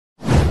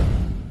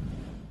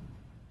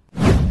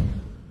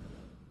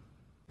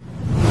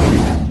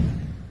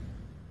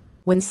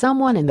When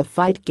someone in the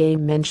fight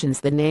game mentions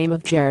the name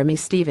of Jeremy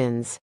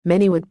Stephens,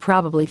 many would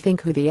probably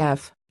think who the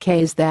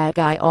F.K. is that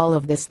guy. All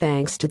of this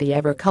thanks to the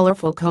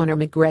ever-colorful Conor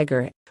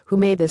McGregor, who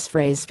made this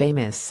phrase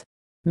famous.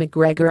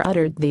 McGregor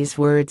uttered these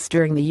words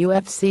during the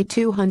UFC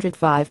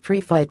 205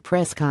 pre-fight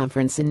press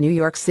conference in New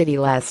York City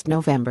last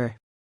November.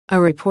 A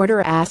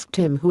reporter asked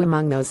him who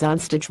among those on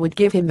stage would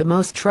give him the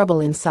most trouble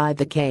inside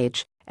the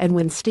cage, and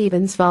when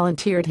Stephens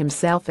volunteered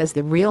himself as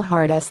the real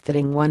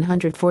hard-hitting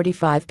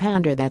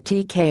 145-pounder that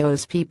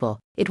TKOs people,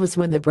 it was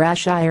when the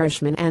brash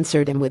Irishman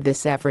answered him with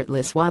this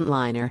effortless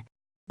one-liner.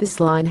 This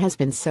line has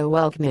been so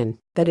well-known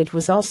that it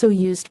was also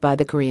used by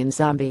the Korean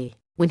Zombie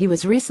when he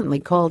was recently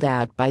called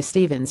out by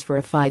Stephens for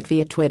a fight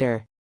via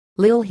Twitter.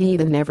 Lil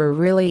Heathen never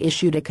really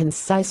issued a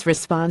concise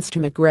response to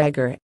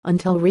McGregor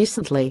until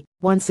recently,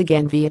 once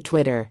again via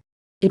Twitter.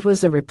 It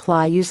was a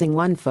reply using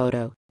one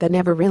photo that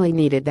never really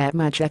needed that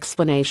much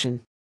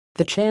explanation.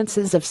 The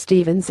chances of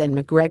Stephens and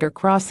McGregor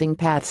crossing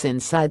paths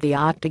inside the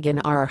octagon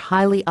are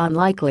highly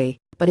unlikely,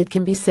 but it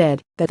can be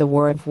said that the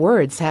war of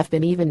words have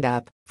been evened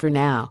up, for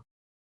now.